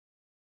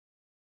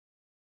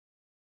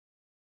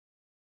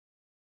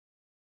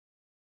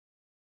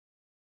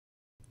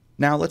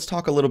Now let's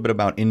talk a little bit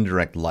about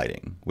indirect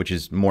lighting, which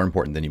is more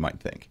important than you might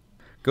think.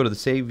 Go to the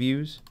Save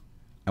Views,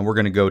 and we're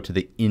going to go to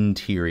the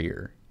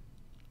Interior.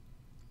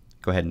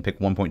 Go ahead and pick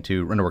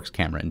 1.2 Renderworks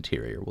Camera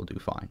Interior. We'll do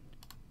fine.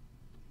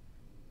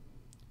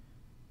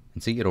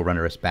 And see, it'll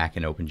render us back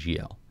in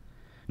OpenGL.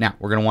 Now,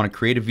 we're going to want to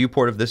create a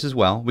viewport of this as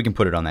well. We can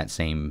put it on that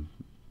same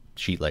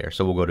sheet layer.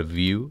 So we'll go to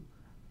View,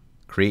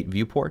 Create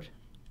Viewport.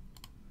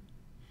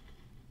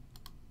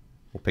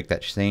 We'll pick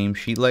that same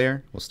sheet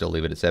layer. We'll still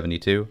leave it at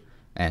 72.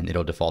 And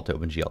it'll default to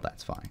OpenGL.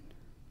 That's fine.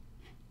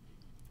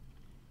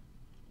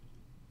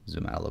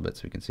 Zoom out a little bit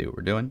so we can see what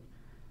we're doing.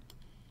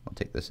 I'll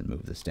take this and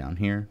move this down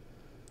here.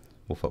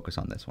 We'll focus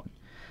on this one.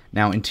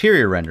 Now,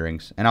 interior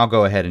renderings, and I'll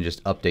go ahead and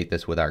just update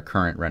this with our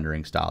current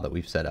rendering style that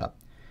we've set up.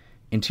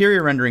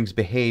 Interior renderings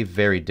behave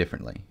very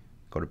differently.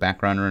 Go to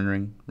Background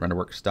Rendering,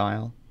 Renderworks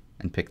Style,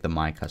 and pick the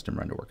My Custom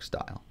Renderworks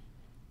Style.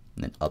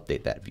 And then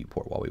update that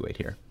viewport while we wait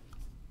here.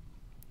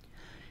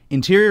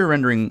 Interior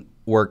rendering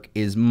work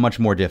is much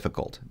more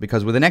difficult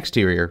because with an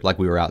exterior, like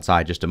we were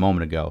outside just a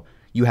moment ago,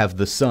 you have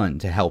the sun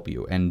to help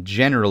you. And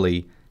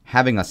generally,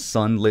 having a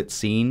sunlit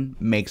scene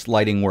makes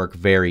lighting work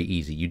very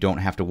easy. You don't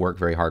have to work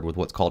very hard with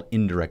what's called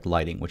indirect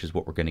lighting, which is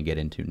what we're going to get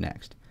into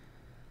next.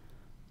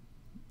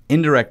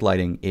 Indirect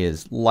lighting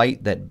is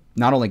light that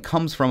not only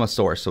comes from a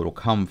source, so it'll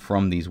come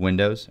from these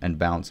windows and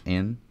bounce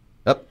in.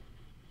 Oh,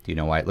 do you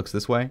know why it looks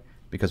this way?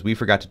 Because we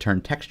forgot to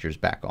turn textures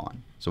back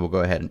on. So we'll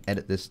go ahead and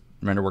edit this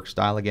Renderworks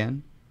style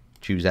again.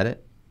 Choose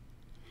Edit.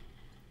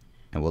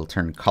 And we'll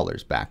turn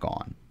colors back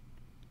on.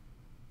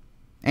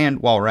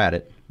 And while we're at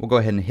it, we'll go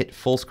ahead and hit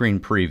full screen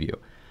preview.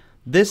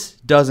 This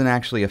doesn't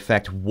actually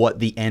affect what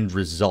the end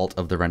result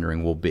of the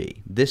rendering will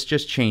be. This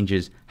just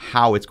changes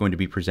how it's going to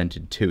be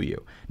presented to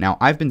you. Now,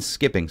 I've been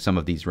skipping some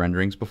of these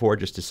renderings before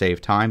just to save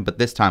time, but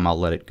this time I'll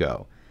let it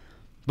go.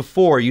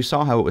 Before, you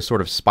saw how it was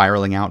sort of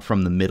spiraling out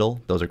from the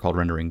middle. Those are called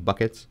rendering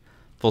buckets.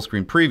 Full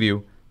screen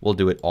preview, we'll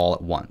do it all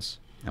at once.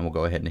 And we'll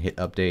go ahead and hit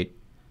Update.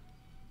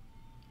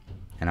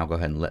 And I'll go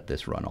ahead and let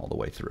this run all the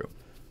way through.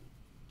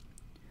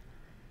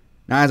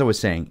 Now, as I was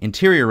saying,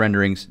 interior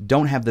renderings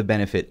don't have the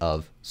benefit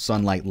of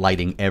sunlight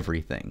lighting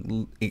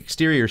everything.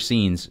 Exterior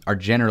scenes are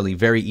generally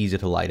very easy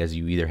to light, as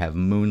you either have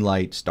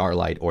moonlight,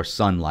 starlight, or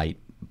sunlight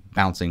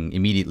bouncing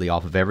immediately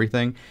off of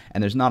everything,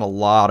 and there's not a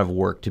lot of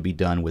work to be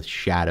done with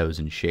shadows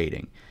and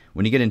shading.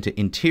 When you get into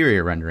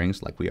interior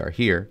renderings, like we are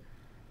here,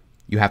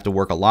 you have to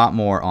work a lot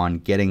more on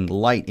getting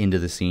light into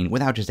the scene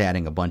without just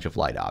adding a bunch of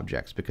light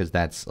objects, because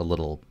that's a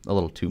little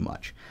too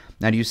much.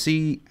 Now, do you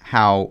see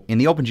how in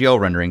the OpenGL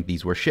rendering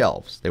these were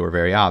shelves? They were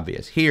very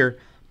obvious. Here,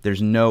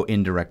 there's no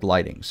indirect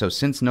lighting. So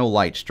since no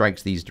light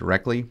strikes these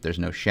directly, there's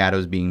no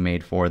shadows being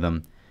made for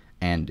them,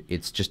 and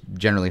it's just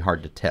generally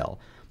hard to tell.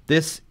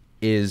 This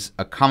is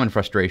a common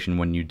frustration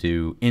when you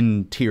do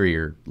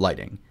interior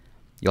lighting.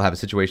 You'll have a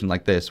situation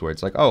like this where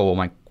it's like, oh, well,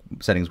 my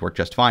settings work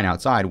just fine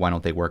outside. Why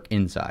don't they work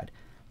inside?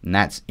 And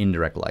that's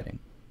indirect lighting.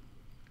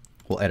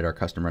 We'll edit our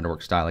custom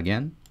Renderworks style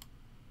again.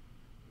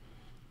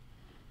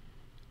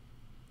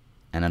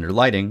 And under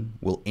lighting,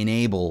 we'll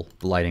enable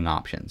the lighting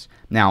options.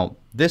 Now,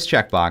 this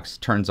checkbox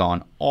turns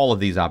on all of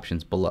these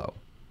options below,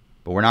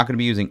 but we're not going to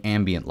be using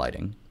ambient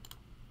lighting.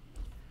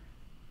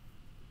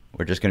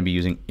 We're just going to be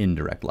using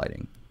indirect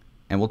lighting.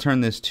 And we'll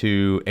turn this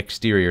to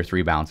exterior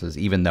 3 bounces.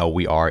 Even though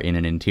we are in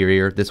an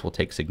interior, this will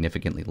take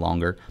significantly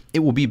longer. It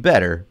will be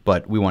better,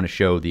 but we want to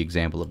show the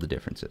example of the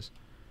differences.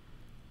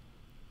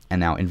 And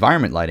now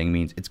environment lighting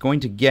means it's going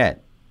to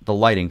get the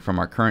lighting from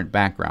our current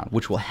background,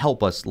 which will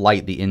help us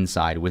light the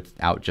inside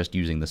without just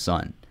using the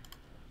sun.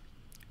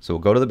 So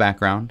we'll go to the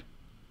background,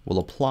 we'll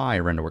apply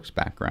Renderworks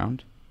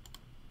background,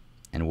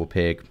 and we'll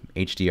pick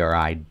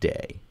HDRI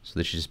day. So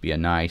this should just be a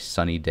nice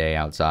sunny day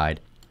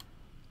outside.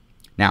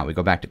 Now we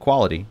go back to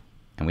quality,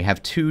 and we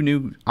have 2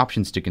 new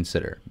options to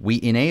consider.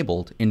 We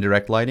enabled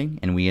indirect lighting,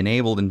 and we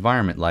enabled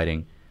environment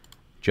lighting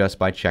just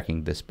by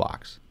checking this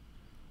box.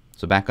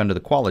 So back under the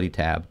quality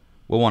tab,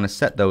 we'll want to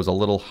set those a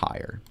little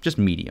higher. Just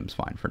medium's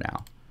fine for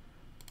now.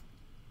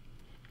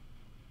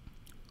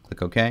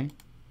 Click OK.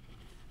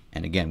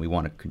 And again, we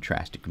want to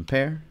contrast to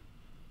compare.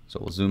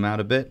 So we'll zoom out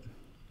a bit.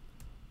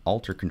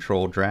 Alt or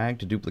Control drag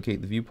to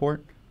duplicate the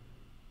viewport.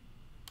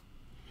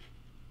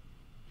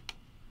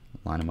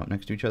 Line them up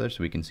next to each other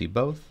so we can see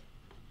both.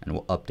 And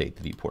we'll update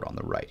the viewport on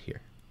the right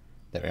here.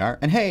 There we are.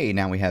 And hey,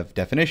 now we have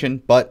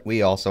definition, but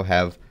we also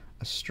have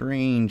a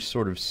strange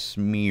sort of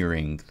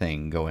smearing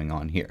thing going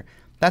on here.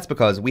 That's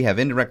because we have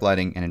indirect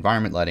lighting and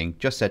environment lighting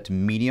just set to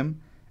medium,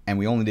 and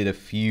we only did a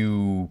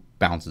few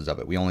bounces of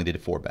it. We only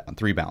did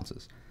 3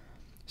 bounces.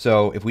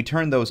 So if we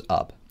turn those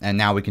up, and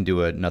now we can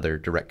do another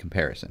direct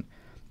comparison.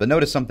 But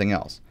notice something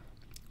else.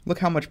 Look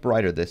how much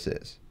brighter this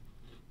is.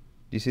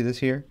 Do you see this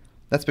here?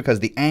 That's because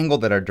the angle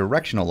that our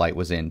directional light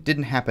was in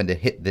didn't happen to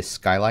hit this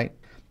skylight,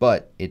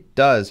 but it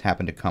does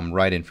happen to come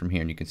right in from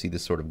here, and you can see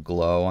this sort of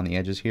glow on the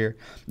edges here.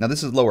 Now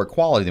this is lower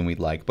quality than we'd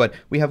like, but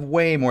we have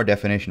way more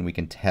definition. We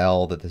can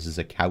tell that this is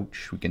a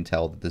couch. We can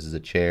tell that this is a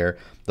chair.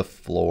 The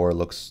floor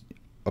looks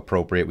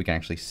appropriate. We can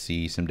actually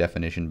see some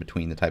definition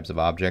between the types of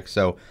objects.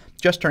 So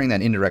just turning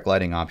that indirect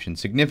lighting option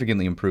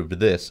significantly improved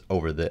this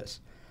over this.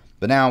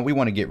 But now we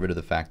want to get rid of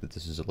the fact that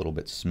this is a little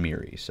bit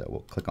smeary. So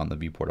we'll click on the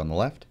viewport on the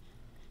left.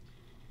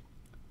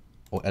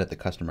 We'll edit the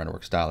custom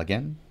Renderworks style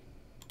again.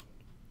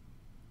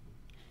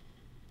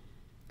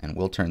 And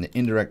we'll turn the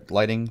indirect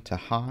lighting to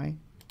high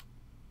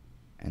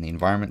and the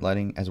environment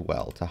lighting as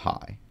well to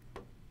high.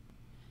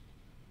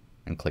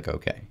 And click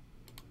OK.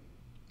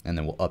 And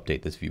then we'll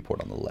update this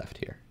viewport on the left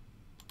here.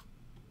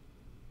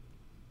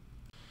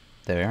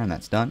 There we are, and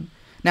that's done.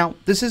 Now,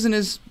 this isn't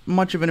as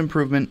much of an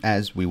improvement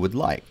as we would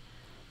like.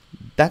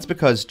 That's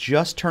because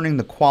just turning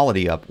the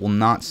quality up will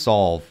not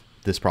solve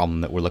this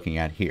problem that we're looking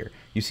at here.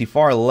 You see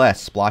far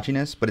less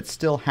splotchiness, but it's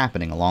still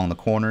happening along the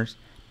corners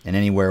and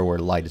anywhere where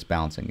light is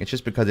bouncing. It's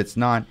just because it's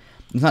not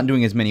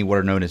doing as many what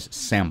are known as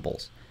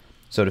samples.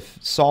 So to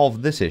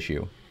solve this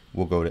issue,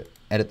 we'll go to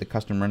edit the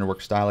custom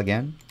Renderworks style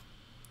again,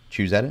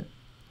 choose edit,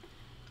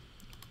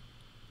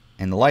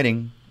 and the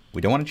lighting,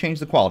 we don't want to change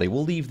the quality,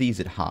 we'll leave these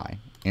at high.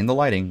 In the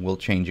lighting, we'll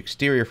change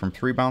exterior from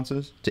 3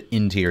 bounces to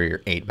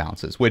interior 8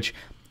 bounces, which,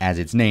 as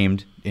it's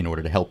named, in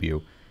order to help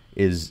you,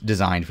 is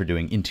designed for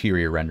doing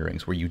interior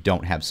renderings where you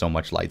don't have so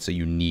much light, so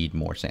you need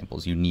more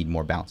samples, you need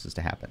more bounces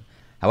to happen.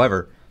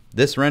 However,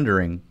 this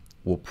rendering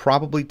will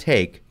probably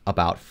take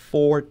about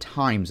 4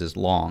 times as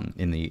long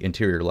in the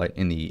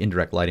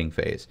indirect lighting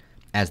phase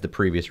as the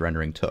previous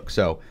rendering took.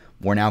 So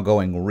we're now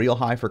going real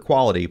high for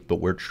quality, but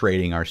we're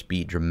trading our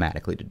speed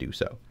dramatically to do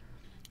so.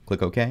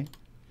 Click OK,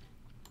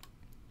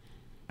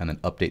 and then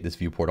update this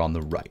viewport on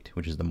the right,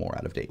 which is the more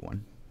out-of-date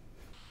one.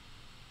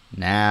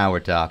 Now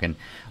we're talking.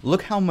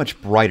 Look how much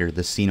brighter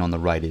the scene on the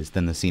right is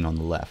than the scene on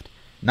the left.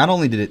 Not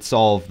only did it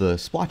solve the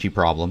splotchy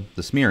problem,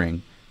 the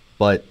smearing,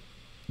 but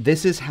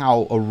this is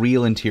how a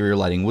real interior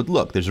lighting would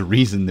look. There's a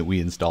reason that we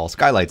install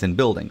skylights in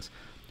buildings.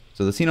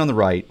 So the scene on the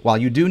right, while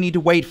you do need to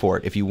wait for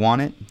it if you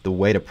want it, the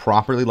way to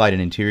properly light an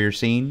interior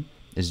scene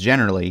is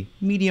generally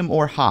medium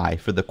or high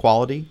for the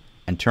quality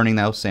and turning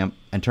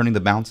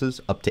the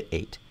bounces up to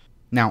 8.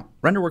 Now,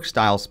 Renderworks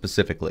styles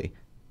specifically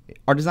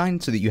are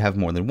designed so that you have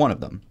more than one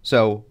of them.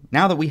 So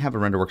now that we have a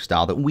Renderworks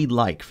style that we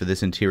like for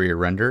this interior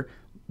render,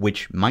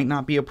 which might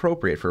not be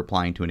appropriate for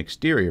applying to an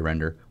exterior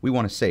render, we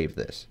want to save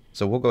this.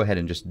 So we'll go ahead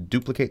and just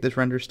duplicate this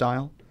render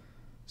style.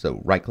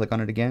 So right click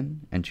on it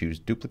again and choose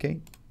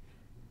duplicate.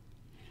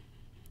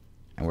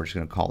 And we're just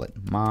going to call it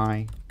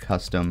My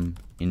Custom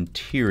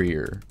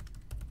Interior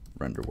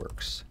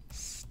Renderworks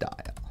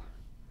Style.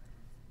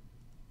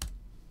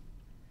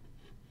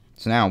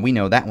 So now we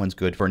know that one's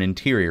good for an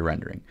interior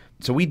rendering.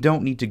 So we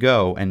don't need to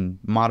go and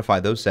modify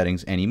those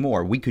settings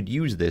anymore. We could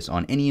use this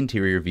on any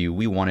interior view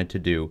we wanted to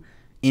do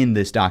in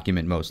this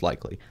document most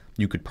likely.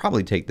 You could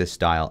probably take this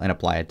style and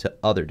apply it to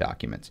other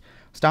documents.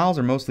 Styles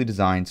are mostly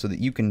designed so that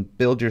you can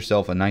build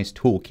yourself a nice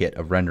toolkit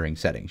of rendering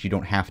settings. You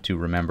don't have to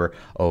remember,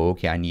 oh,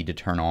 okay, I need to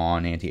turn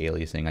on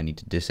anti-aliasing, I need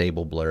to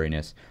disable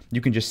blurriness.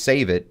 You can just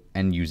save it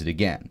and use it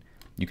again.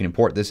 You can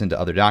import this into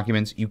other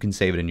documents. You can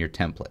save it in your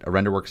template. A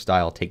Renderworks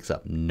style takes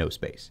up no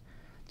space.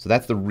 So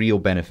that's the real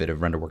benefit of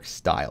Renderworks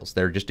styles.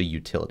 They're just a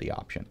utility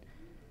option.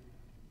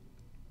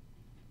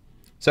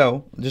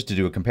 So, just to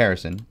do a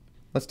comparison,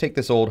 let's take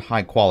this old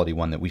high quality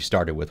one that we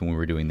started with when we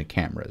were doing the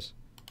cameras.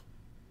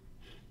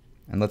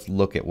 And let's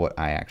look at what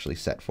I actually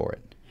set for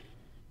it.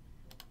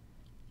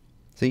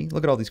 See,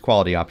 look at all these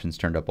quality options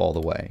turned up all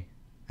the way.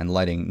 And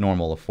lighting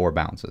normal of 4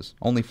 bounces.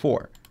 Only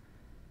 4.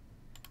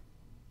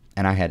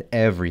 And I had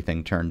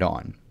everything turned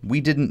on. We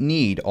didn't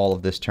need all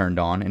of this turned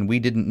on, and we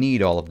didn't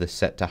need all of this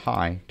set to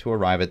high to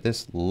arrive at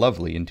this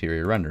lovely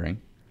interior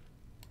rendering.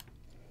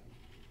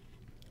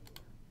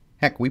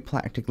 Heck, we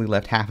practically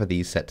left half of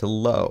these set to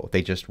low.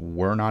 They just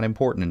were not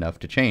important enough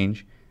to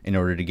change in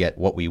order to get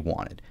what we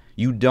wanted.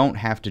 You don't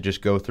have to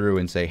just go through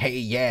and say, hey,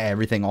 yeah,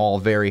 everything all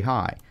very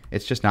high.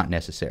 It's just not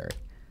necessary.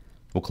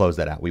 We'll close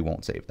that out. We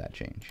won't save that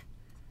change.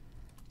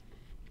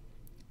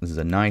 This is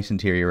a nice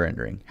interior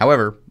rendering.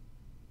 However,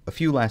 a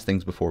few last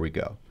things before we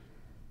go.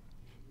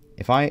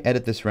 If I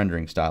edit this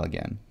rendering style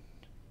again,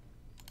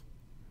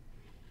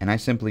 and I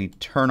simply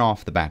turn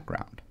off the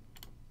background,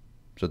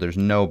 so there's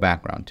no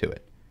background to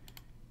it,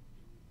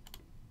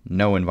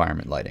 no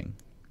environment lighting,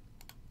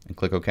 and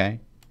click OK.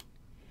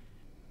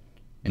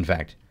 In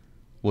fact,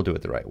 we'll do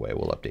it the right way.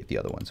 We'll update the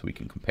other one so we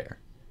can compare.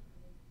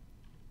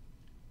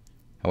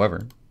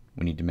 However,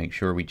 we need to make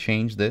sure we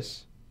change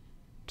this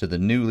to the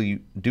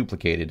newly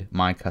duplicated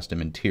My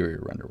Custom Interior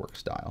Renderworks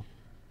style.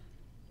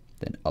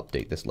 Then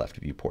update this left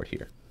viewport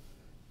here.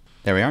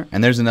 There we are,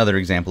 and there's another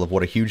example of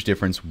what a huge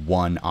difference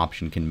one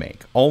option can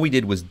make. All we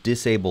did was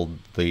disable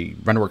the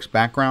Renderworks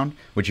background,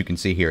 which you can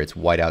see here, it's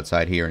white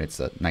outside here, and it's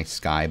a nice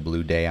sky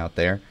blue day out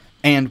there.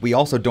 And we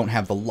also don't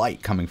have the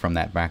light coming from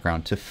that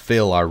background to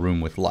fill our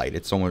room with light.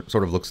 It sort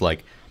of looks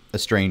like a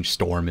strange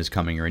storm is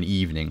coming or an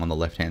evening on the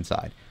left-hand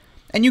side.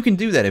 And you can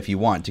do that if you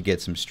want to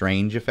get some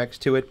strange effects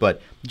to it,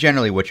 but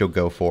generally what you'll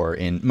go for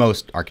in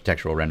most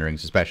architectural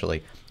renderings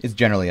especially is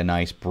generally a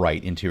nice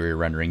bright interior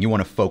rendering. You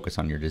want to focus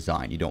on your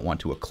design. You don't want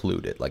to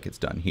occlude it like it's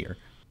done here.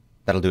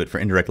 That'll do it for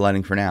indirect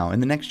lighting for now. In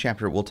the next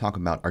chapter, we'll talk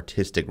about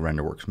artistic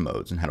Renderworks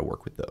modes and how to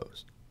work with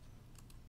those.